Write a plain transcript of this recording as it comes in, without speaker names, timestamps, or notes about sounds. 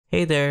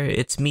Hey there,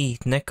 it's me,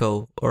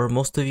 Neko, or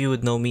most of you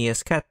would know me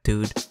as Cat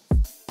Dude.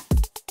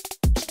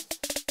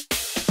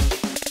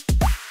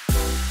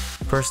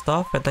 First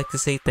off, I'd like to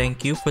say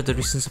thank you for the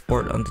recent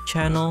support on the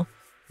channel.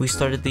 We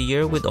started the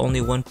year with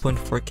only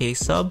 1.4k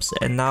subs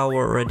and now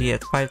we're already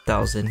at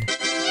 5,000.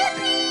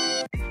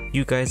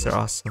 You guys are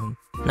awesome.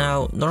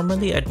 Now,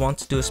 normally I'd want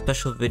to do a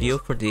special video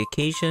for the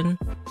occasion,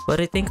 but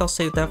I think I'll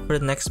save that for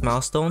the next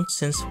milestone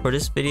since for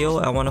this video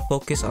I want to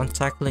focus on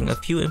tackling a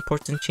few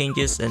important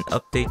changes and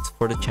updates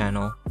for the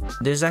channel.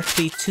 There's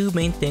actually two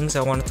main things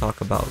I want to talk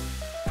about.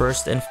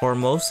 First and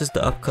foremost is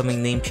the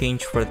upcoming name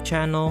change for the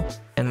channel,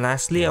 and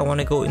lastly I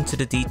want to go into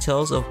the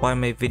details of why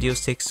my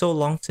videos take so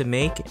long to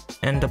make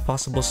and the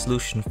possible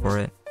solution for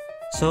it.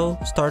 So,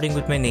 starting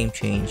with my name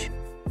change.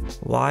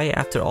 Why,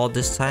 after all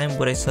this time,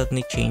 would I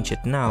suddenly change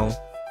it now?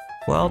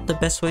 Well, the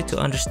best way to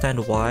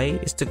understand why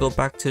is to go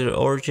back to the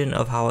origin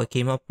of how I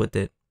came up with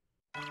it.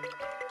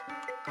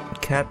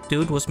 Cat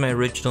Dude was my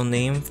original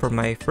name for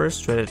my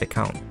first Reddit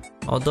account,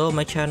 although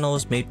my channel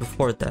was made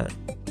before that.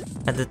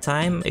 At the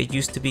time, it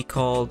used to be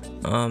called,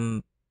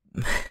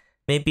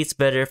 maybe it's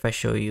better if I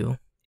show you.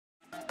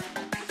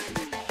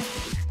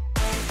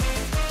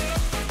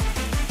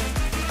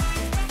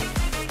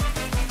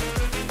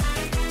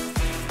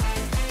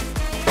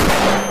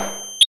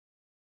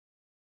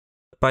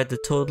 By the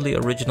totally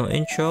original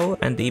intro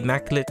and the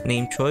immaculate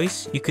name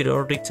choice, you could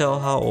already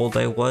tell how old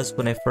I was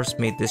when I first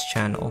made this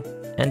channel.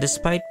 And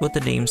despite what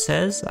the name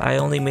says, I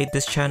only made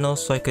this channel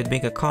so I could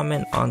make a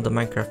comment on the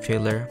Minecraft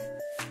trailer.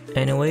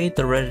 Anyway,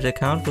 the Reddit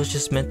account was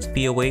just meant to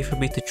be a way for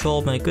me to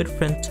troll my good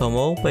friend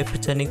Tomo by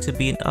pretending to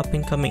be an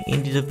up-and-coming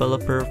indie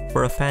developer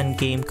for a fan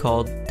game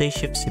called Day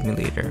Shift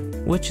Simulator,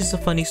 which is a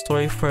funny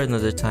story for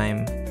another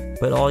time.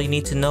 But all you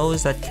need to know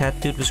is that Cat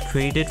Dude was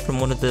created from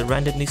one of the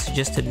randomly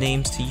suggested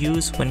names to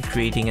use when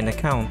creating an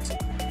account,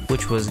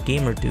 which was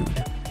Gamer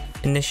Dude.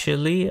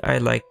 Initially, I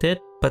liked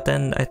it, but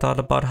then I thought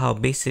about how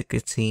basic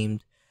it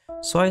seemed.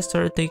 So I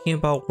started thinking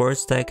about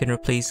words that I can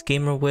replace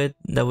gamer with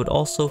that would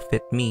also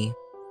fit me.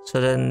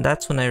 So then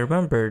that's when I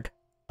remembered,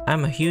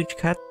 I'm a huge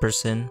cat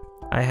person.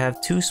 I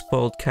have 2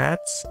 spoiled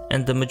cats,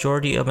 and the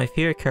majority of my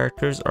favorite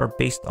characters are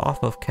based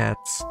off of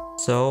cats.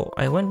 So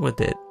I went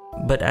with it,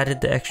 but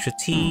added the extra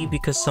T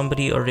because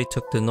somebody already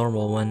took the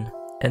normal one.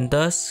 And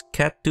thus,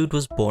 Cat Dude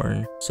was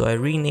born. So I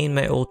renamed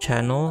my old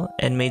channel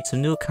and made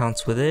some new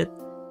accounts with it,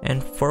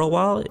 and for a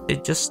while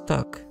it just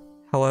stuck.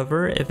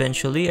 However,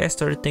 eventually I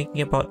started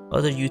thinking about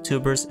other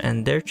YouTubers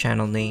and their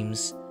channel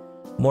names.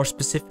 More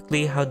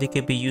specifically, how they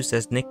can be used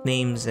as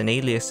nicknames and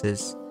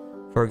aliases.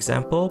 For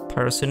example,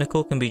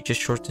 Pyrocynical can be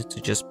just shortened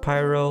to just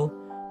Pyro,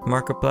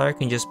 Markiplier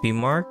can just be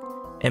Mark,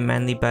 and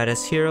Manly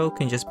Badass Hero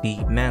can just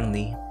be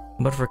Manly.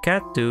 But for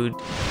Cat Dude,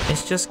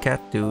 it's just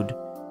Cat Dude,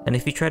 and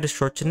if you try to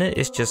shorten it,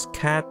 it's just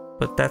Cat,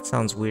 but that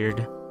sounds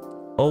weird.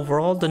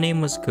 Overall, the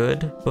name was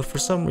good, but for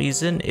some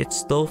reason, it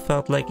still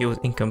felt like it was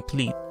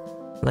incomplete,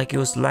 like it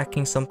was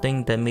lacking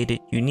something that made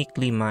it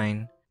uniquely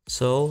mine.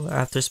 So,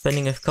 after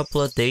spending a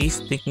couple of days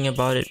thinking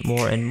about it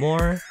more and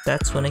more,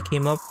 that's when I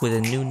came up with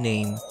a new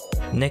name,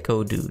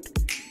 Neko Dude.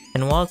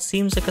 And while it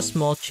seems like a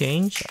small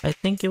change, I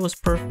think it was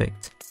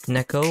perfect.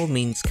 Neko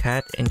means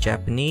cat in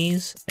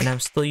Japanese, and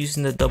I'm still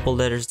using the double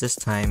letters this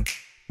time.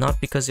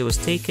 Not because it was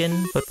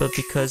taken, but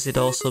because it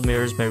also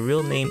mirrors my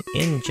real name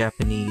in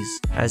Japanese,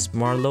 as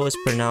Marlo is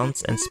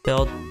pronounced and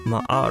spelled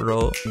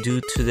Maaro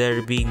due to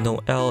there being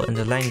no L in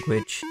the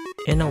language.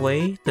 In a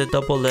way, the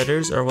double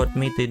letters are what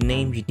made the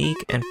name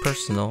unique and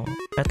personal,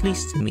 at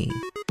least to me.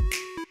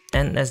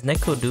 And as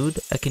Neko Dude,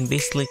 I can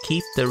basically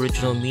keep the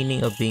original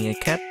meaning of being a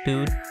cat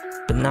dude,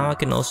 but now I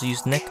can also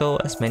use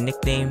Neko as my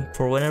nickname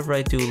for whenever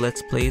I do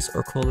Let's Plays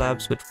or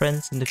collabs with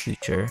friends in the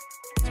future.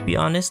 To be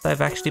honest,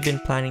 I've actually been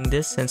planning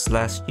this since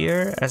last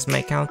year, as my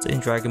accounts in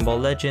Dragon Ball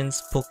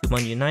Legends,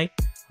 Pokemon Unite,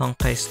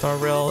 Honkai Star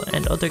Rail,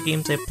 and other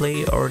games I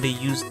play already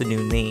use the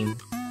new name.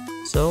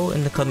 So,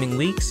 in the coming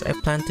weeks, I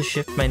plan to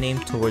shift my name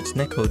towards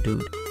Neko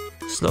Dude,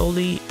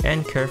 slowly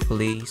and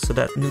carefully, so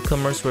that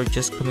newcomers who are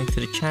just coming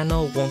to the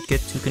channel won't get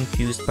too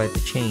confused by the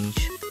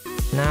change.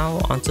 Now,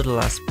 onto the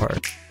last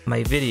part,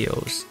 my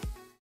videos.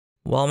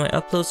 While my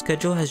upload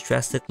schedule has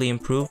drastically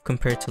improved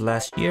compared to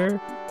last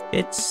year,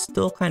 it's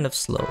still kind of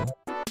slow.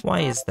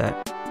 Why is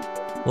that?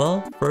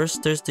 Well,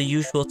 first there's the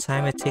usual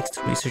time it takes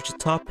to research a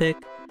topic,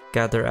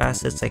 gather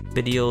assets like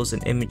videos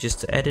and images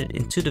to edit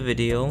into the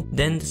video,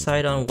 then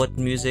decide on what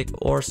music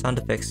or sound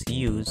effects to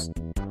use.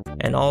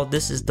 And all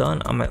this is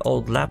done on my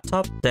old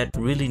laptop that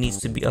really needs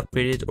to be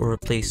upgraded or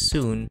replaced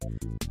soon.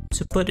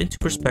 To put into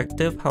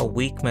perspective how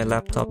weak my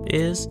laptop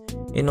is,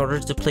 in order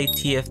to play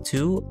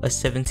TF2, a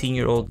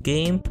 17-year-old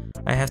game,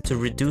 I have to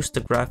reduce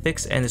the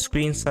graphics and the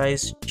screen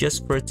size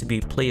just for it to be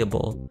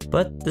playable.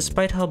 But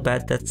despite how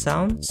bad that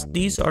sounds,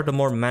 these are the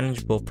more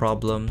manageable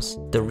problems.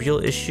 The real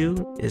issue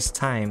is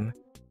time.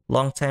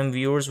 Longtime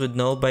viewers would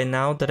know by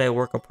now that I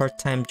work a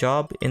part-time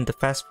job in the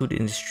fast food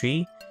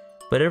industry,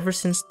 but ever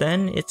since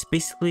then, it's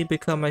basically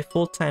become my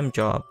full-time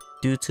job.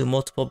 Due to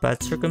multiple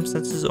bad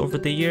circumstances over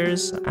the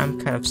years, I'm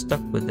kind of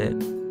stuck with it.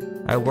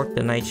 I work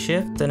the night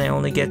shift and I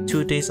only get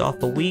 2 days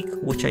off a week,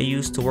 which I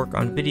use to work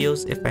on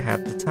videos if I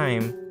have the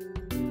time.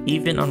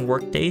 Even on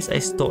work days, I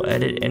still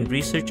edit and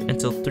research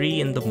until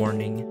 3 in the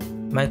morning.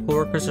 My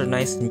coworkers are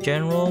nice in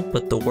general,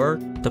 but the work,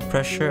 the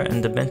pressure,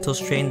 and the mental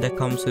strain that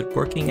comes with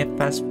working at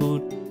fast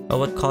food are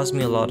what cause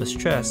me a lot of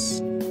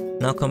stress.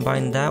 Now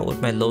combine that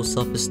with my low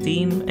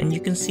self-esteem and you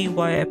can see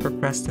why I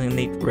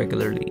procrastinate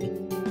regularly.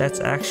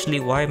 That's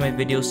actually why my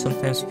videos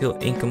sometimes feel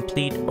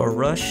incomplete or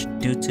rushed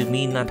due to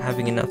me not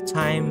having enough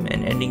time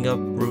and ending up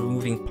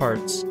removing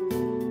parts.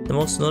 The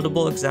most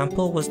notable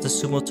example was the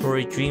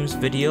Sumotori Dreams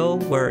video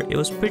where it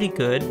was pretty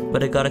good,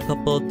 but I got a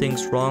couple of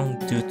things wrong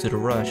due to the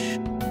rush.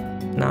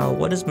 Now,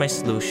 what is my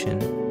solution?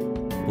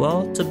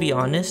 Well, to be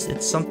honest,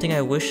 it's something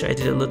I wish I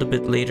did a little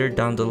bit later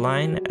down the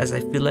line as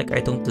I feel like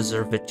I don't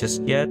deserve it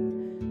just yet.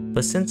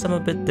 But since I'm a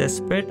bit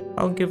desperate,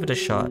 I'll give it a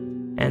shot.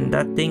 And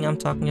that thing I'm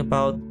talking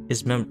about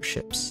is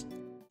memberships.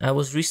 I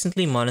was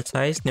recently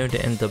monetized near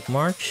the end of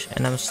March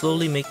and I'm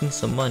slowly making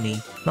some money.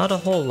 Not a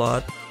whole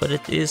lot, but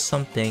it is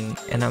something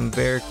and I'm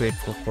very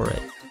grateful for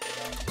it.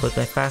 But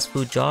my fast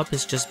food job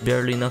is just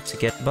barely enough to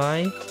get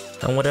by,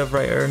 and whatever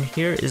I earn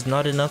here is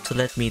not enough to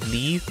let me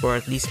leave or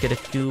at least get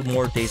a few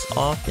more days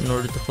off in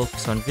order to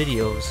focus on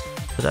videos.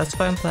 So that's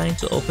why I'm planning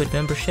to open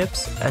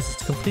memberships, as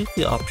it's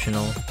completely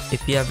optional.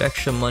 If you have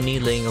extra money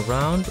laying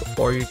around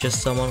or you're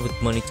just someone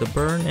with money to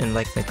burn and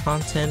like my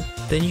content,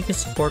 then you can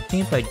support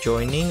me by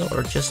joining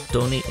or just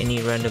donate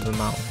any random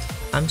amount.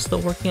 I'm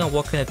still working on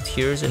what kind of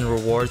tiers and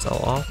rewards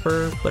I'll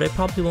offer, but I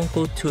probably won't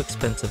go too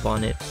expensive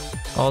on it.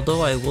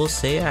 Although I will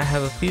say I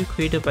have a few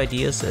creative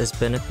ideas as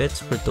benefits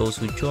for those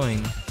who join.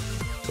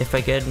 If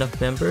I get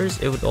enough members,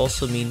 it would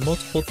also mean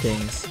multiple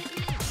things.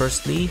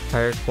 Firstly,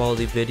 higher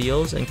quality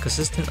videos and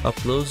consistent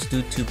uploads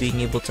due to being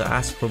able to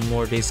ask for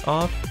more days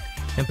off,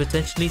 and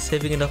potentially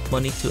saving enough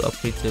money to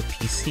upgrade to a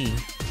PC.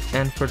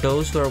 And for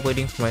those who are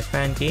waiting for my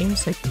fan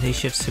games like Day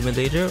Shift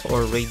Simulator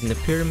or Raid in the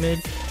Pyramid,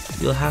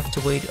 you'll have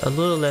to wait a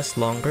little less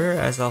longer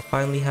as I'll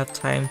finally have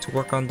time to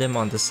work on them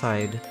on the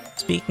side.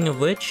 Speaking of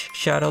which,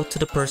 shout out to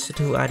the person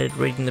who added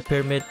Raid in the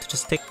Pyramid to the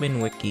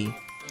Stickmin wiki.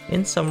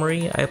 In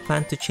summary, I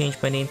plan to change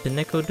my name to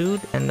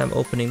NekoDude and I'm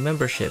opening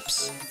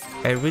memberships.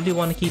 I really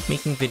want to keep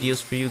making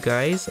videos for you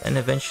guys and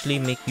eventually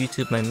make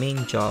YouTube my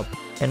main job.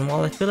 And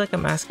while I feel like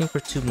I'm asking for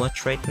too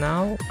much right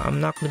now,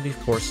 I'm not going to be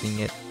forcing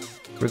it.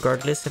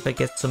 Regardless if I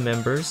get some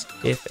members,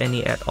 if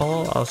any at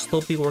all, I'll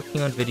still be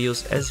working on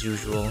videos as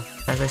usual,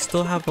 as I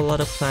still have a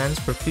lot of plans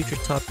for future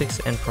topics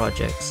and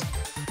projects.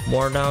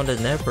 More now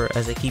than ever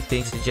as I keep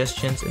getting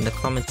suggestions in the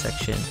comment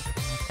section.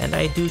 And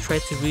I do try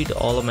to read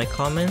all of my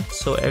comments,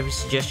 so every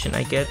suggestion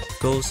I get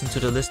goes into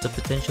the list of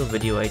potential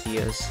video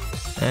ideas.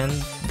 And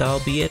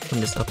that'll be it from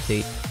this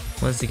update.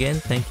 Once again,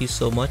 thank you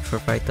so much for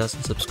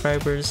 5,000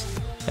 subscribers.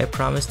 I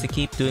promise to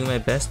keep doing my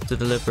best to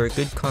deliver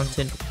good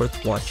content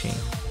worth watching.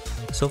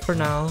 So for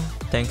now,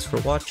 thanks for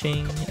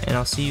watching, and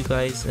I'll see you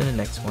guys in the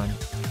next one.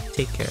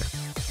 Take care.